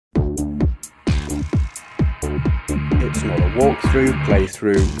It's not a walkthrough,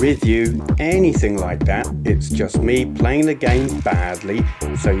 playthrough, review, anything like that. It's just me playing the game badly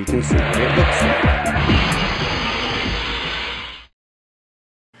so you can see what it looks like.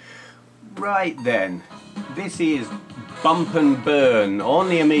 Right then, this is Bump and Burn on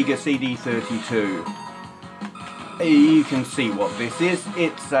the Amiga CD32. You can see what this is.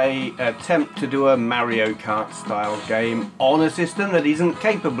 It's an attempt to do a Mario Kart style game on a system that isn't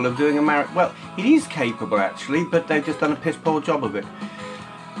capable of doing a Mario... Well, it is capable actually, but they've just done a piss poor job of it.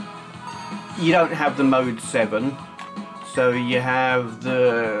 You don't have the mode 7, so you have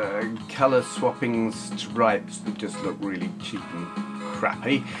the colour swapping stripes that just look really cheap and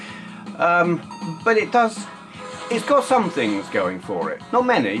crappy. But it's got some things going for it. Not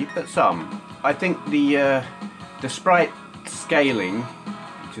many, but some. I think the sprite scaling,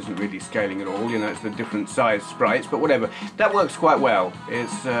 which isn't really scaling at all, you know, it's the different size sprites, but whatever, that works quite well.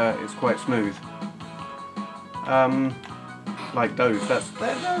 It's quite smooth. Like those,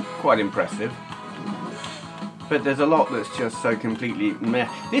 they're quite impressive. But there's a lot that's just so completely meh.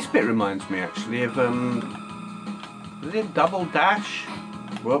 This bit reminds me actually of is it Double Dash?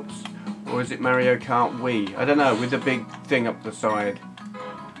 Whoops. Or is it Mario Kart Wii? I don't know, with the big thing up the side.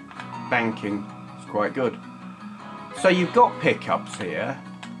 Banking. It's quite good. So you've got pickups here,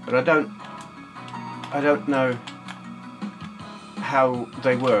 but I don't know how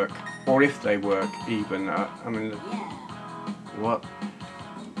they work, or if they work even. I mean, what?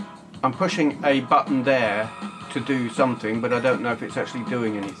 I'm pushing a button there to do something, but I don't know if it's actually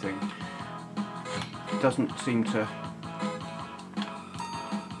doing anything. It doesn't seem to...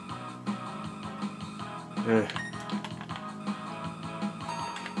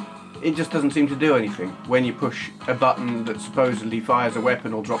 It just doesn't seem to do anything. When you push a button that supposedly fires a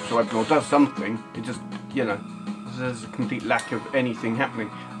weapon or drops a weapon or does something, it just, you know, there's a complete lack of anything happening.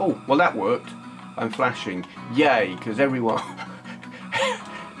 Oh, well that worked. I'm flashing. Yay, because everyone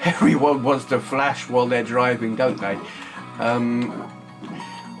wants to flash while they're driving, don't they?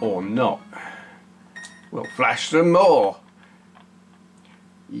 Or not. We'll flash some more.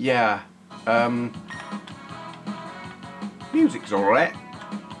 Yeah. Music's alright.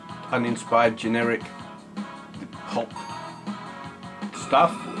 Uninspired, generic pop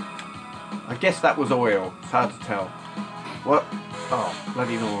stuff. I guess that was oil. It's hard to tell. What? Oh,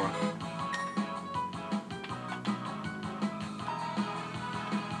 bloody Nora.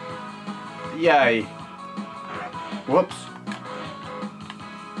 Yay. Whoops.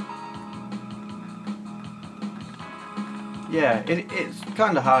 Yeah, it's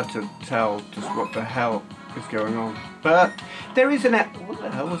kind of hard to tell just what the hell is going on. But there is what the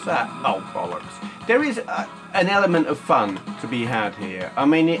hell was that? Oh, bollocks. There is an element of fun to be had here. I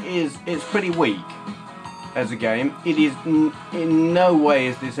mean, it's pretty weak as a game. It is in no way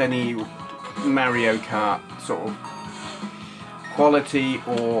is this any Mario Kart sort of quality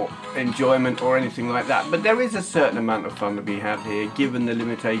or enjoyment or anything like that. But there is a certain amount of fun to be had here, given the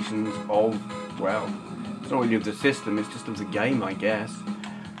limitations of, well, it's not really of the system, it's just of the game, I guess.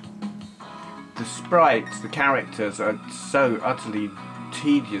 The sprites, the characters are so utterly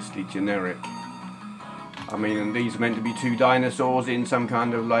tediously generic. I mean, and these are meant to be two dinosaurs in some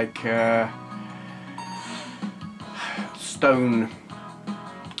kind of like stone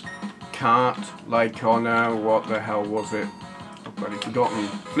cart, like on what the hell was it? I've bloody forgotten.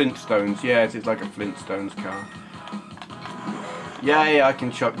 Flintstones, yeah, it's like a Flintstones car. Yay, I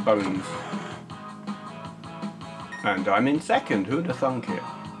can chuck bones. And I'm in second, who'd have thunk it?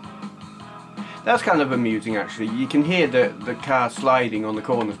 That's kind of amusing actually. You can hear the car sliding on the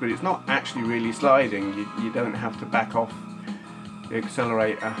corners, but it's not actually really sliding. You don't have to back off the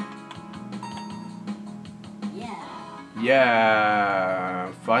accelerator.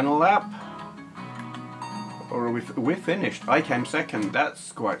 Yeah. Final lap? Or are we're finished. I came second.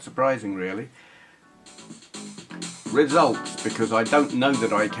 That's quite surprising really. Results, because I don't know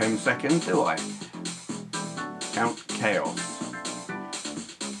that I came second, do I? Count Chaos.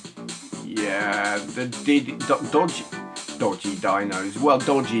 Yeah, the dodgy dinos. Well,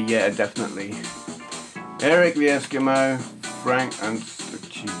 dodgy, yeah, definitely. Eric the Eskimo, Frank and...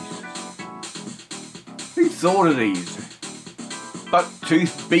 Jesus. Who thought of these?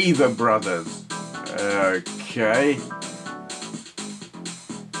 Bucktooth Beaver Brothers. Okay.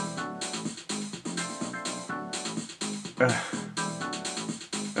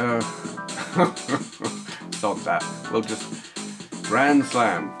 Sod that. We'll just... Grand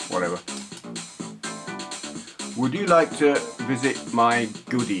Slam. Whatever. Would you like to visit my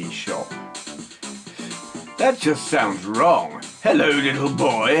goodie shop? That just sounds wrong. Hello, little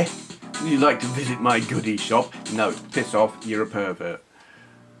boy. Would you like to visit my goodie shop? No, piss off, you're a pervert.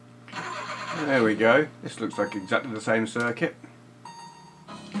 There we go. This looks like exactly the same circuit.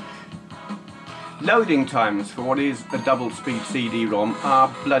 Loading times for what is a double-speed CD-ROM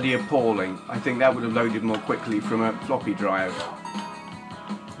are bloody appalling. I think that would have loaded more quickly from a floppy drive.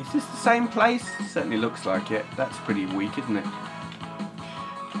 Is this the same place? Certainly looks like it. That's pretty weak, isn't it?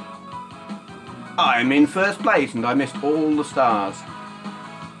 I'm in first place and I missed all the stars.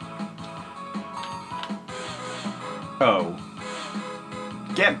 Oh.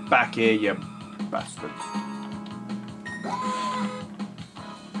 Get back here, you bastards.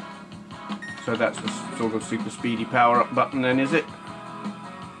 So that's the sort of super speedy power up button then, is it?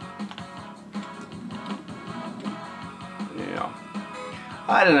 Yeah.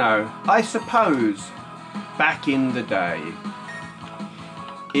 I don't know. I suppose back in the day,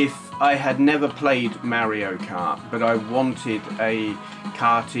 if I had never played Mario Kart, but I wanted a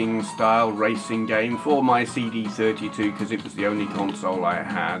karting style racing game for my CD32 because it was the only console I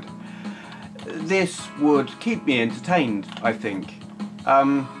had, this would keep me entertained, I think.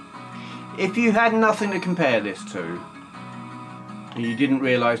 If you had nothing to compare this to, and you didn't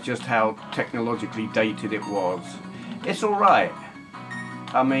realise just how technologically dated it was, it's alright.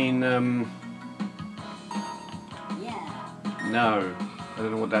 I mean, no. I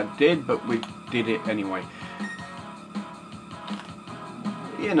don't know what that did, but we did it anyway.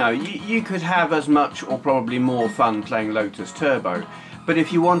 You know, you could have as much or probably more fun playing Lotus Turbo, but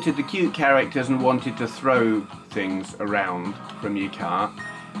if you wanted the cute characters and wanted to throw things around from your car,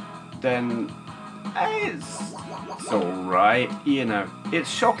 then it's alright, you know. It's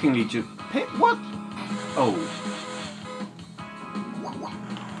shockingly just... What? Oh.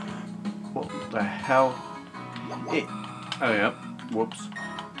 What the hell? Oh yeah, whoops.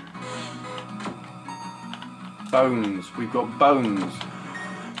 Bones, we've got bones.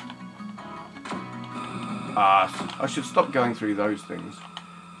 Ah, I should stop going through those things.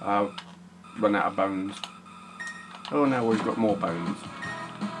 I'll run out of bones. Oh, now we've got more bones.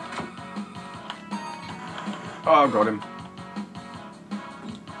 Oh, got him.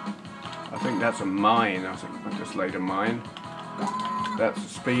 I think that's a mine. I think I just laid a mine. That's a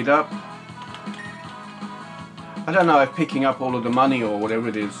speed up. I don't know if picking up all of the money or whatever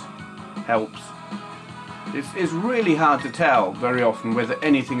it is helps. It's really hard to tell very often whether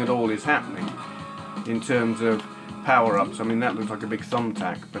anything at all is happening in terms of power-ups. I mean, that looks like a big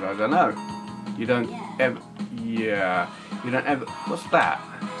thumbtack, but I don't know. You don't ever... Yeah. You don't ever... What's that?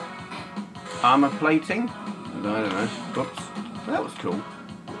 Armour plating? I don't know. Whoops. That was cool.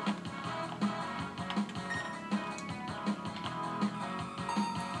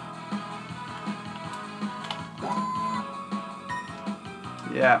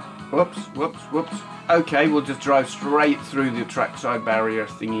 Yeah. Whoops, whoops, whoops. Okay, we'll just drive straight through the trackside barrier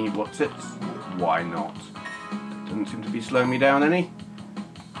thingy. What's it? Why not? Doesn't seem to be slowing me down any.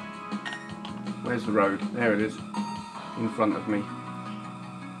 Where's the road? There it is. In front of me.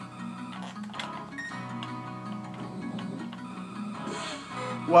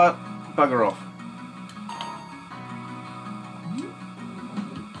 What? Bugger off.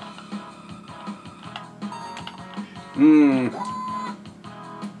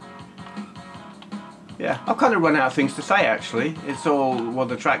 Yeah, I've kind of run out of things to say actually. It's all, well,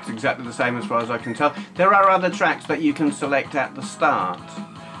 the track's exactly the same as far as I can tell. There are other tracks that you can select at the start.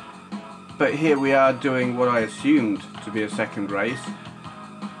 But here we are doing what I assumed to be a second race.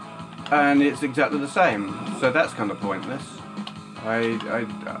 And it's exactly the same. So that's kind of pointless.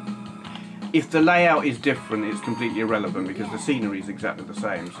 If the layout is different, it's completely irrelevant because the scenery is exactly the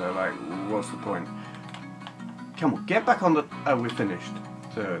same. So, like, what's the point? Come on, get back on the... Oh, we're finished.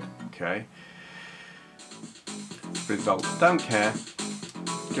 Third. Okay. Results. Don't care.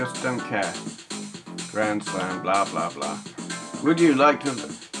 Just don't care. Grand Slam, blah, blah, blah. Would you like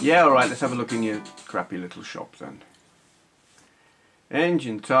to... Yeah, alright, let's have a look in your crappy little shop then.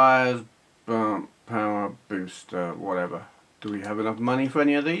 Engine, tyres, power, booster, whatever. Do we have enough money for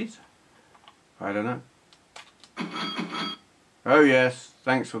any of these? I don't know. Oh yes,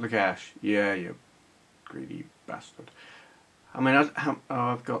 thanks for the cash. Yeah, you greedy bastard. I mean,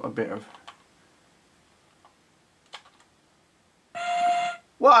 I've got a bit of...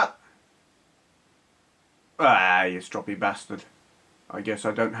 What? Ah, you stroppy bastard. I guess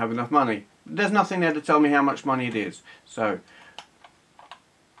I don't have enough money. There's nothing there to tell me how much money it is. So,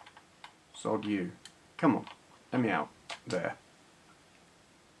 sod you. Come on, let me out. There.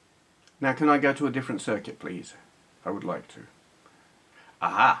 Now can I go to a different circuit, please? I would like to.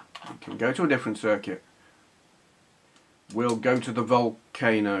 Aha! We can go to a different circuit. We'll go to the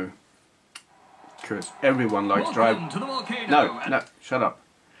volcano. Because everyone likes driving... to the volcano. No, shut up.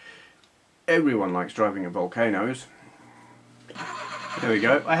 Everyone likes driving at volcanoes. There we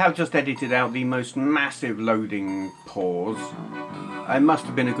go. I have just edited out the most massive loading pause. It must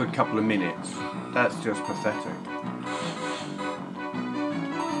have been a good couple of minutes. That's just pathetic.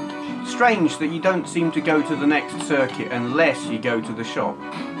 Strange that you don't seem to go to the next circuit unless you go to the shop.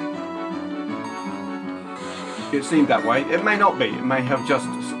 It seemed that way. It may not be. It may have just...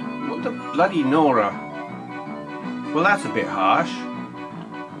 What the bloody Nora? Well, that's a bit harsh.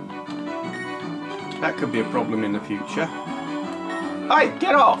 That could be a problem in the future. Hey,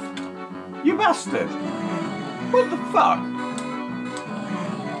 get off! You bastard! What the fuck?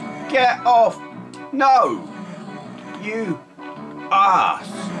 Get off! No! You ass!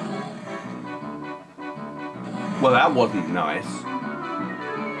 Well, that wasn't nice.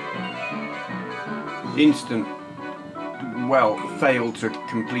 Instant, well, fail to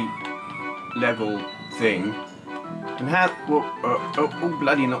complete level thing. And how, well, oh,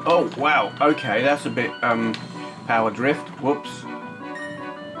 bloody no, oh, wow, okay, that's a bit, power drift, whoops.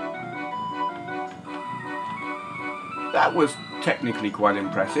 That was technically quite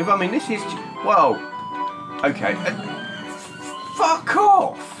impressive. I mean, this is, whoa, okay, fuck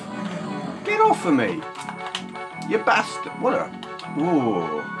off! Get off of me! You bastard, what a,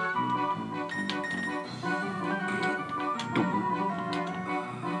 ooh.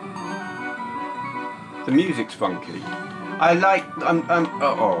 The music's funky. I like,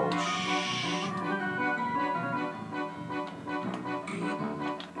 oh,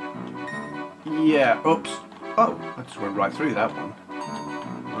 yeah, oops. Oh, I just went right through that one.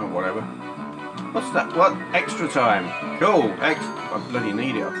 Oh, whatever. What's that? What? Extra time. Cool. I bloody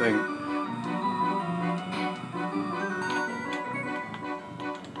need it, I think.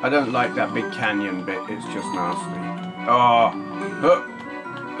 I don't like that big canyon bit. It's just nasty. Oh.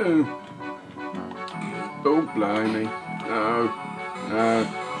 Oh, blimey. No. No.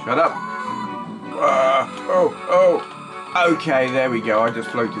 Shut up. Oh. Okay, there we go. I just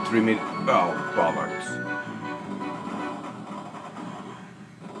floated through mid... Oh, bollocks.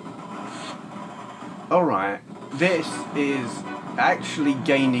 Alright. This is actually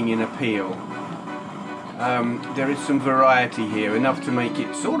gaining in appeal. There is some variety here, enough to make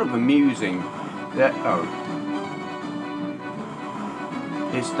it sort of amusing.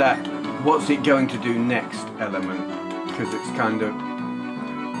 It's that... What's it going to do next element, because it's kind of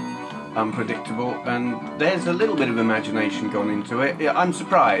unpredictable, and there's a little bit of imagination gone into it. Yeah, I'm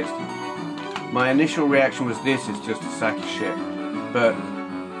surprised. My initial reaction was this is just a sack of shit, but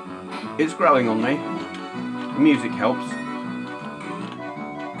it's growing on me. The music helps.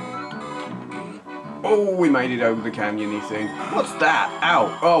 Oh, we made it over the canyony thing. What's that? Ow!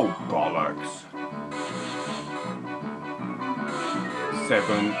 Oh, bollocks.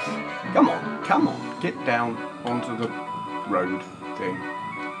 7th. Come on, get down onto the road thing.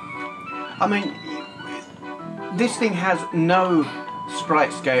 I mean, this thing has no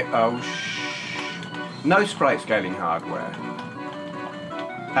sprite scale, no sprite scaling hardware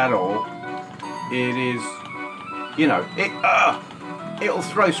at all. It is, you know, it'll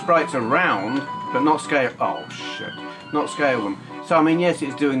throw sprites around, but not scale, oh shit, not scale them. So I mean, yes,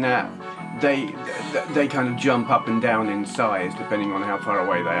 it's doing that. They kind of jump up and down in size depending on how far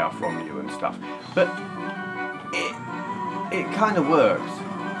away they are from you and stuff. But it kind of works.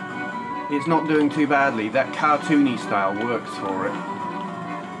 It's not doing too badly. That cartoony style works for it.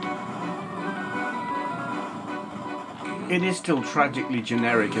 It is still tragically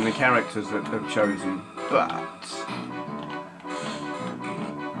generic in the characters that they've chosen, but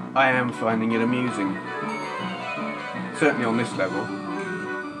I am finding it amusing. Certainly on this level.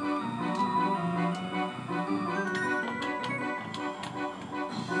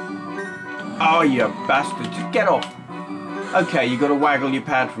 Oh, you bastard, just get off. Okay, you got to waggle your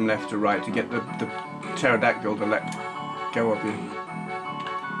pad from left to right to get the pterodactyl to let go of you.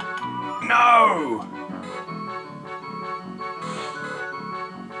 No!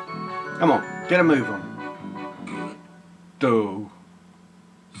 Come on, get a move on.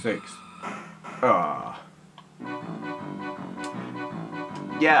 6. Ah.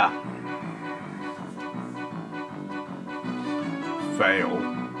 Yeah.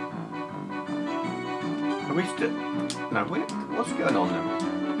 Fail. Are we still... No, what's going on then?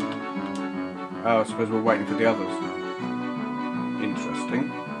 Oh, I suppose we're waiting for the others.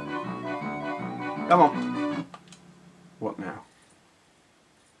 Interesting. Come on. What now?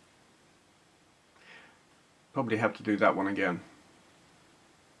 Probably have to do that one again.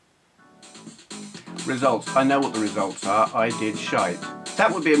 Results. I know what the results are. I did shite.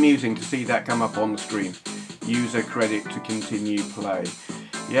 That would be amusing to see that come up on the screen. User credit to continue play.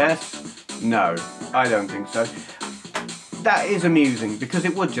 Yes? No, I don't think so. That is amusing because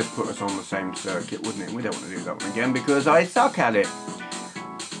it would just put us on the same circuit, wouldn't it? We don't want to do that one again because I suck at it.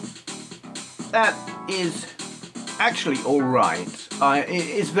 that is actually alright.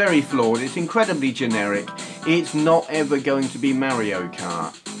 It's very flawed, it's incredibly generic, it's not ever going to be Mario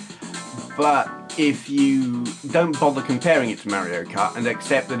Kart. But if you don't bother comparing it to Mario Kart and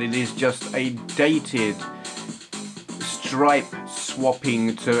accept that it is just a dated stripe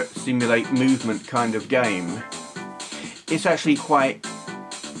swapping to simulate movement kind of game, it's actually quite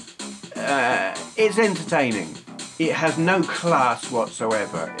it's entertaining. It has no class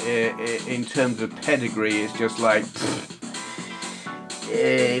whatsoever. In terms of pedigree, it's just like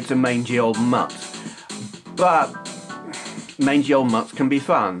it's a mangy old mutt. But mangy old mutts can be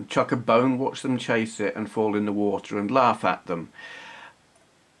fun. Chuck a bone, watch them chase it and fall in the water and laugh at them.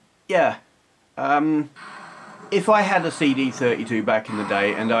 Yeah. If I had a CD32 back in the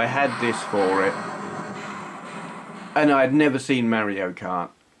day and I had this for it and I had never seen Mario Kart,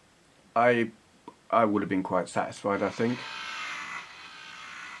 I would have been quite satisfied, I think.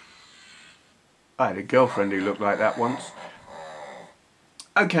 I had a girlfriend who looked like that once.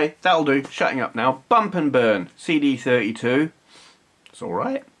 Okay, that'll do. Shutting up now. Bump and Burn, CD32. It's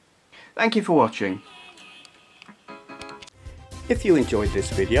alright. Thank you for watching. If you enjoyed this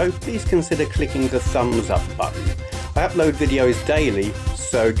video, please consider clicking the thumbs up button. I upload videos daily,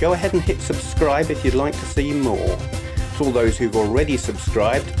 so go ahead and hit subscribe if you'd like to see more. To all those who've already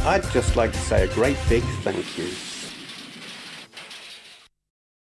subscribed, I'd just like to say a great big thank you.